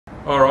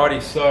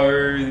Alrighty, so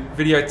the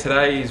video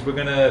today is we're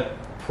going to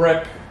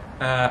prep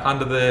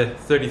under the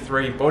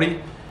 33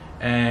 body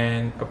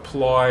and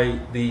apply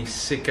the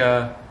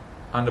Sika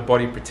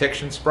underbody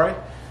protection spray.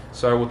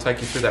 So we'll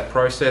take you through that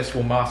process.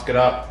 We'll mask it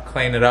up,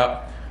 clean it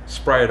up,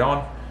 spray it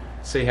on,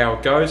 see how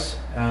it goes,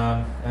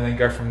 and then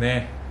go from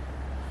there.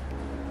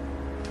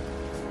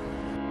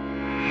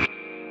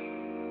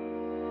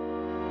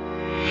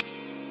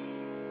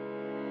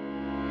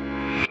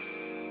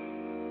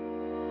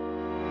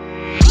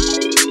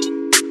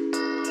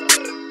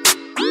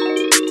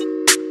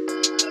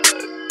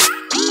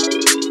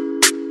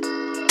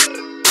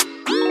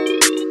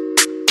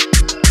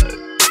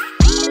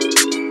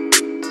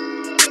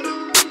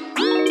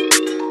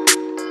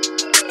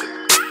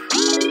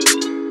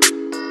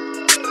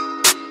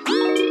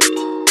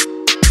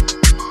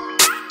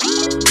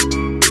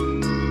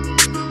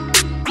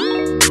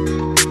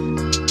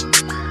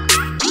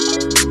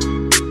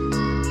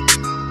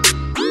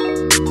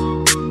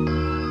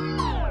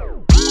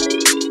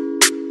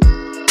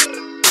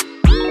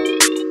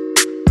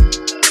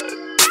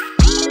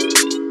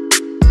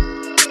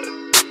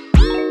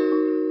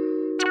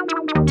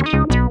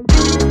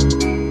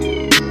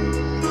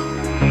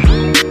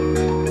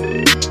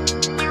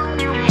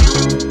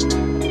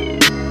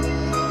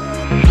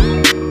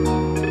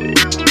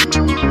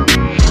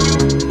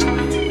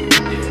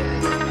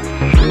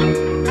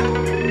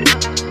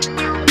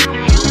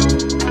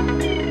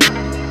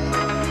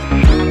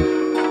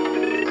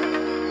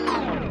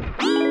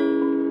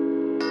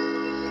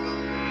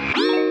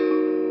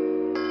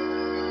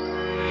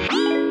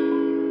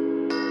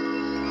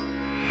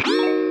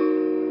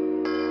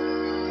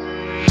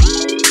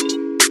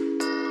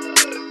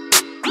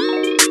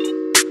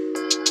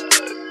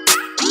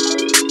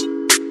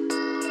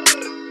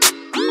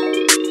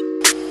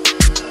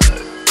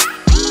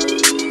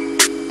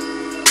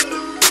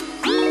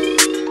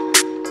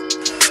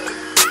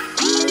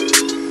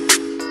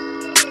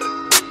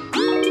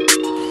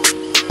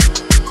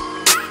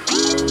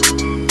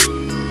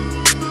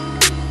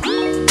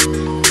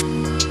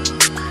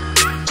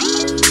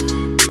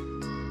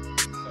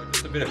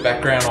 A bit of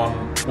background on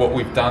what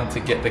we've done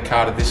to get the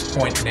car to this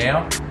point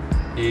now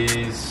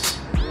is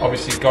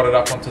obviously got it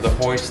up onto the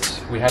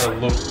hoist. We had a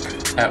look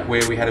at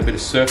where we had a bit of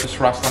surface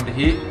rust under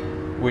here,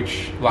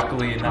 which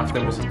luckily enough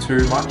there wasn't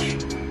too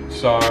much.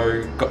 So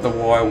got the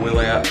wire wheel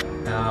out,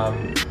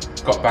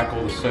 got back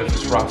all the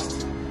surface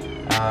rust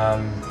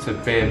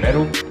to bare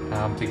metal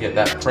to get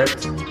that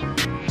prepped.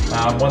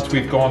 Once we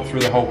had gone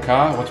through the whole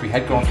car, we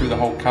had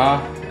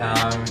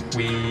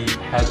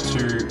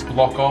to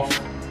block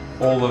off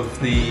all of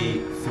the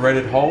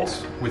threaded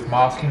holes with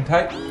masking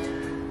tape.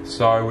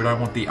 So we don't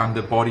want the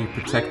underbody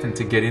protectant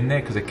to get in there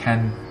because it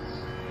can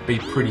be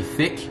pretty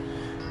thick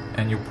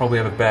and you'll probably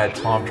have a bad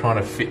time trying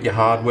to fit your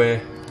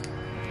hardware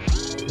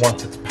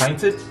once it's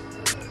painted.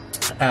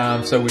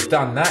 So we've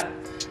done that.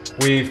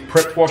 We've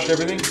prep washed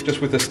everything just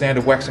with the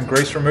standard wax and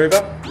grease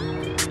remover.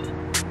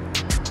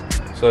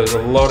 So there's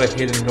a lot of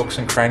hidden nooks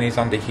and crannies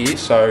under here,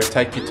 so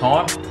take your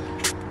time.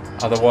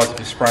 Otherwise, if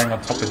you're spraying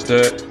on top of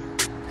dirt,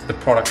 the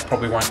product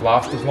probably won't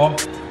last as long.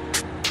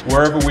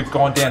 Wherever we've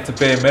gone down to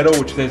bare metal,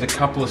 which there's a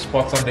couple of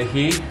spots under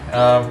here,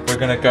 we're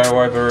going to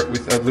go over it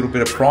with a little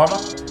bit of primer.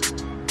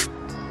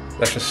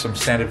 That's just some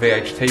standard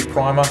VHT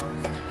primer.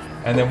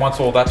 And then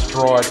once all that's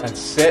dried and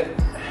set,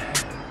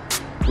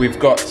 we've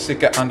got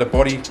Sika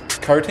underbody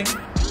coating.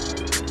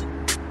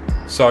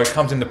 So it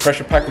comes in the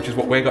pressure pack, which is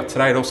what we got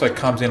today. It also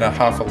comes in a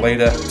 ½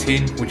 litre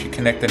tin, which you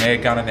connect an air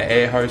gun and an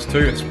air hose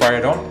to and spray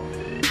it on.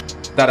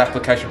 That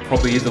application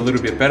probably is a little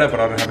bit better,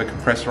 but I don't have a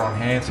compressor on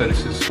hand, so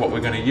this is what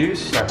we're going to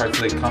use. So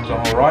hopefully it comes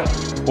on all right.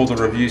 All the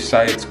reviews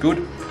say it's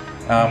good.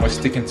 We're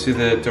sticking to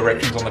the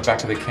directions on the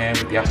back of the can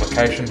with the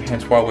application,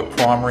 hence why we're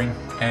primering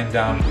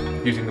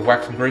and using the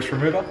wax and grease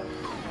remover.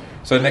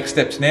 So the next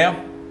steps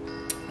now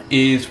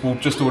is we'll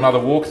just do another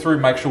walkthrough,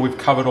 make sure we've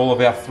covered all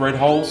of our thread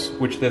holes,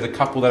 which there's a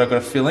couple that I've got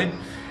to fill in,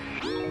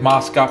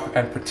 mask up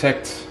and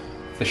protect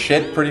the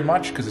shed pretty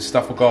much, because the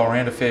stuff will go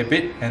around a fair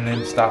bit, and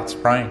then start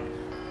spraying.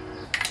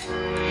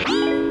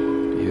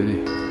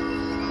 Beauty.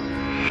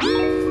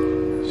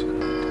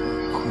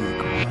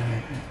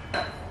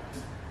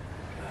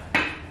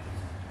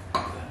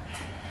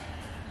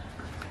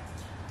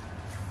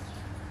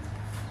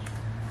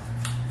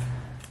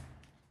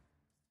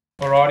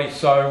 Alrighty,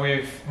 so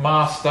we've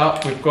masked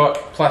up, we've got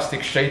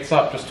plastic sheets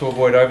up just to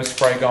avoid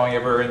overspray going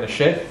everywhere in the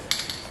shed.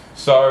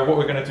 So what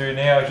we're going to do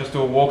now is just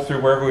do a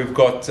walkthrough wherever we've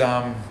got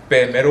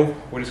bare metal.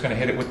 We're just going to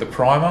hit it with the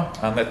primer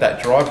and let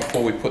that dry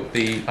before we put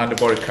the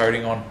underbody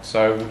coating on.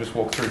 So we'll just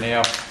walk through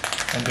now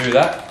and do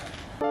that.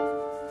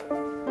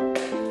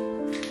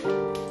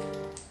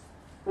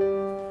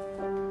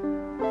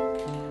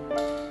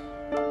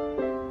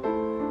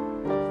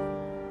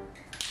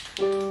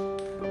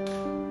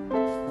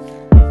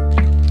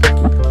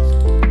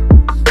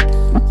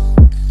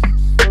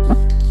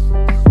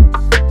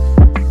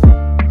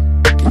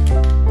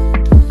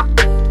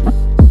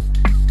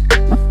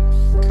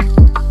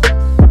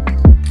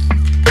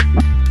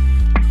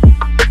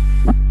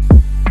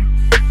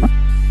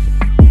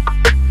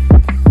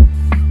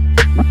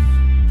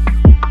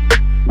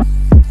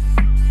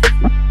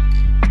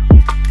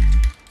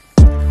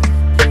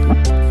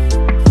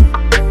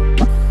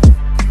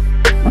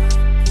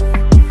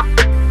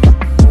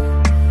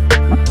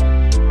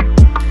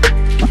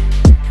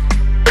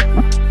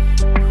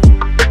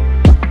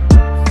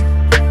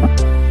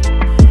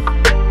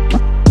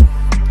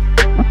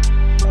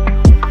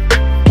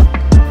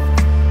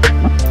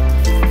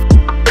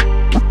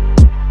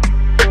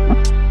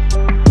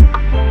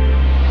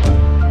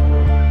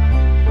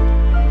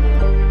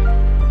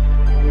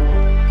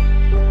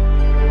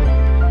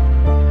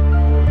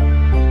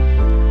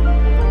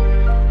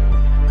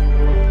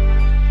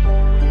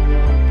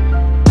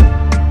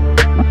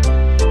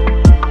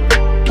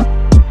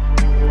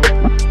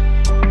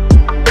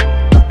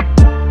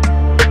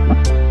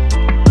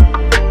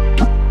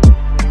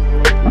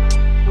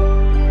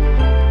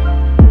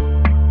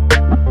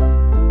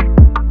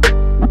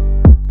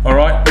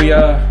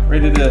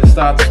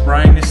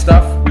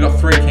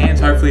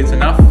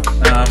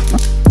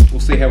 we'll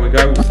see how we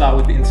go. We'll start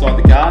with inside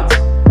the guards,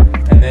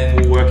 and then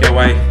we'll work our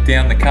way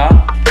down the car.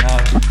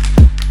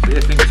 So yeah,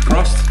 fingers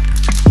crossed.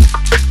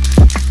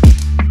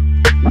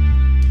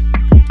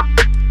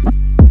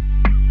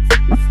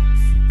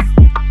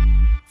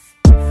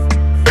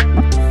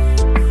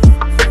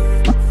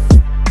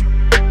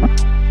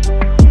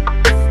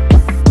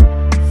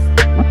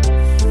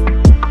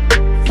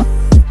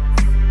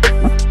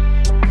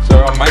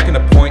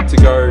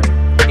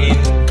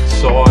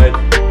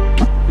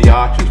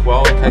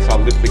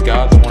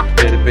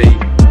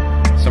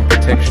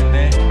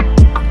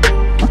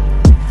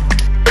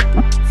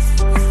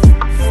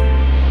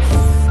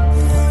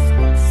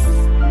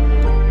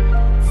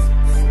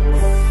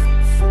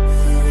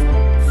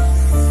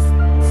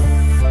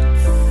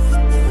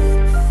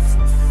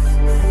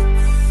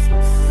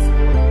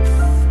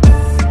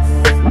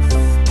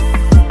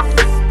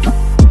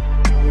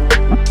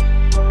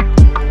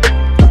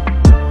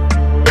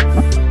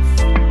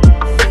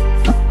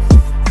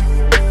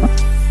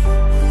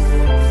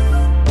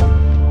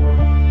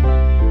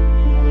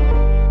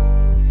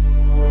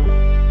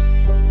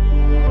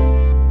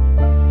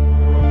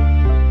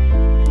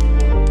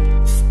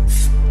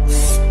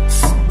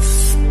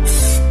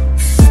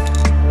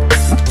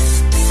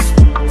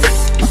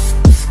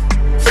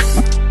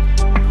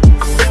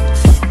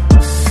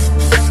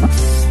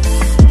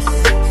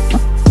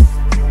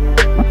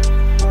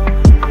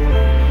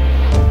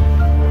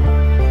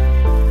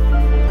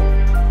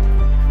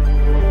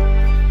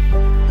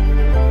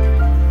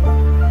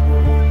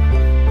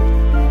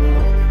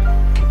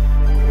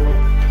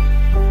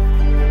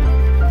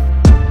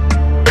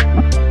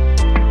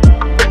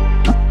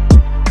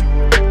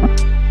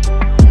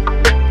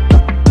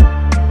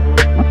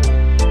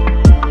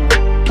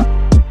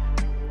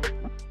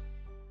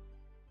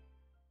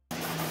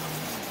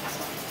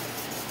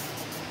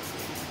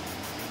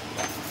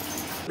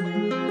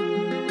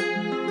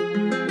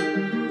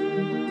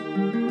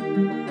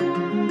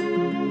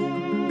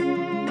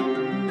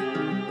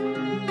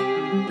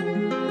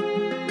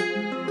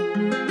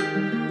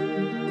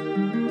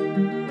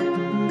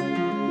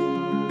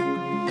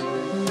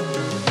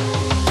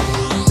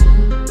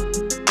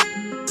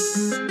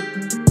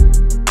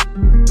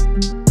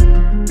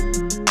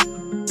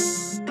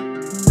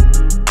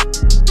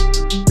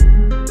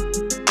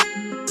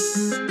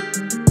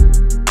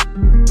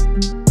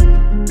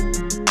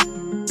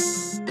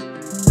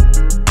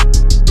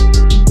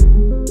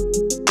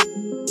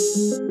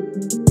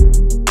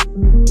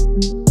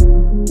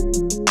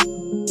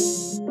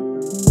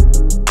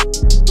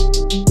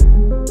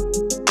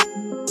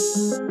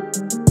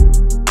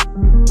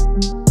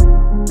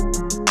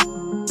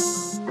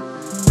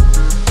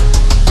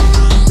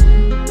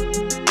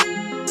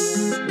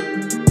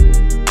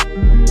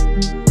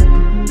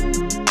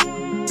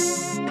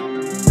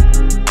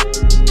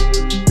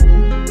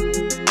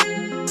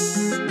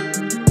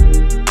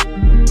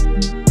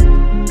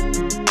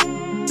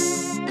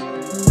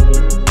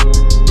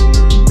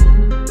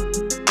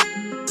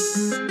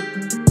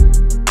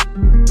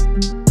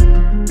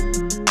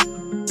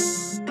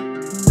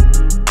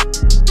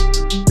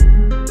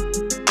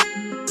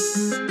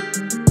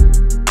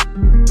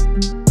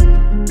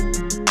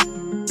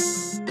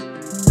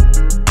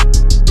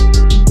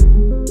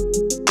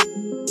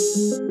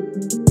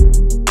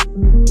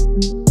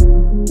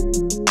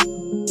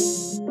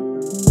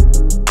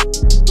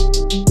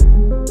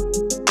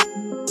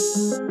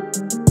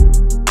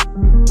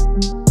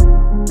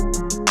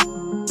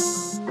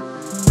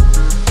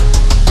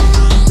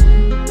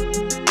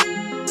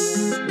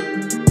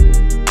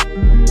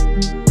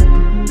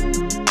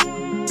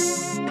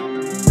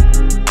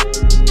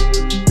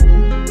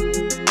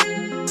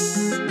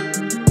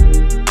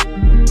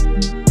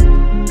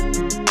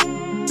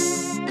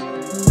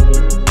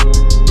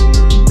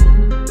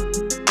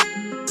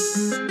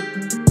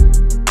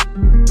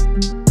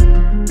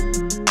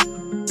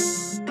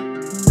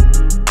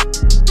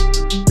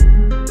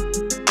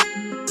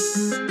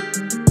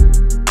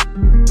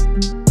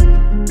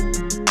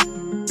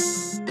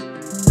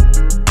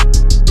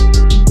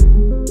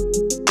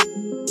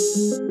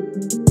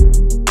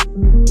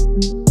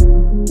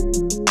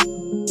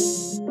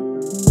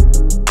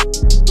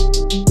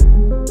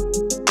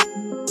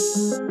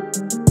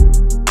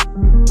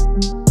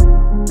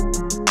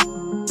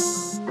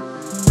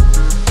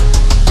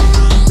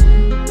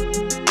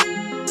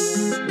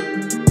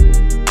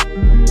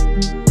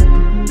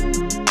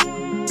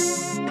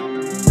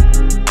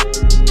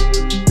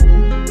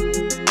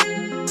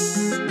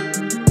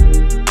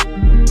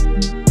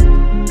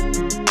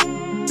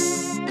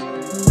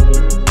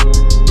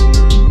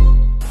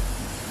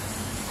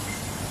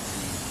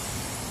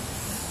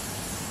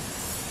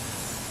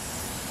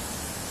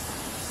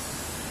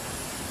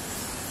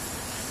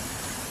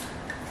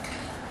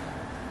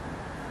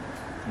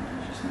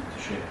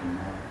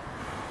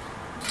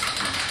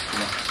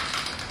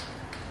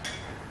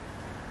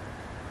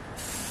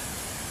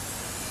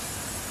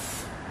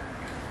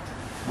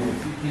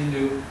 If you can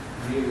do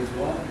here as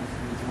well,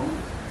 if you want.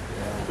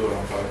 Yeah, we'll do it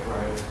on both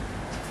rails.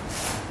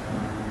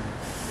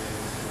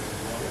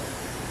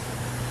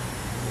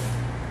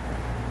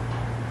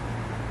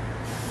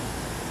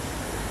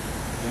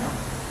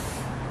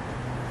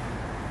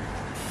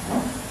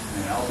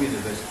 be the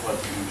best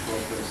quality control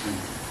person.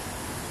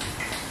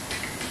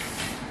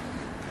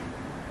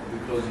 I'll be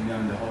closing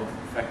down the whole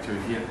factory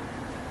here.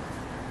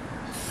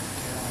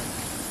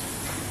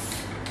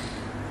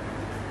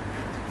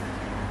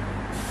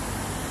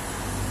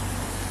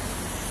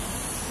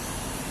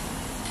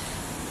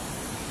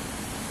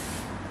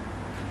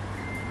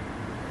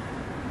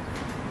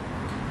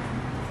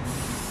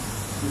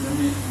 Let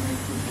me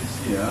put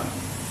this here.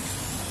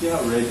 See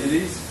how red it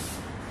is?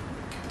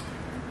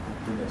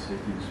 I'll put that so you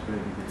can spread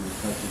it because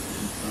it's touch it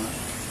inside.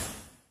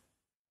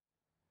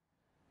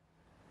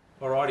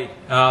 Alrighty,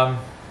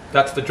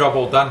 that's the job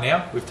all done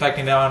now. We've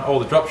taken down all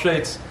the drop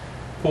sheets,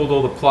 pulled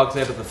all the plugs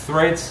out of the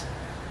threads.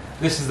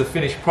 This is the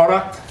finished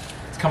product.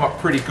 It's come up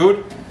pretty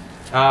good.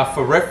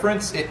 For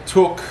reference, it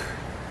took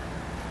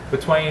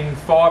between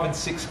 5 and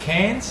 6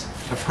 cans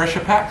of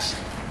pressure packs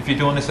if you're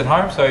doing this at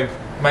home, so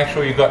make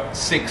sure you've got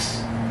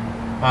 6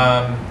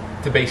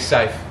 to be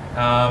safe.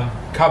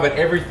 Covered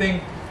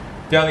everything.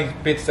 The only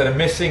bits that are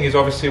missing is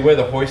obviously where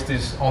the hoist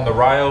is on the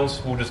rails.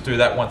 We'll just do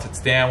that once it's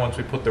down, once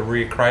we put the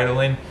rear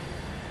cradle in.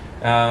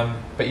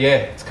 But yeah,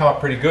 it's come up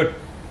pretty good.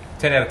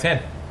 10 out of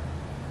 10.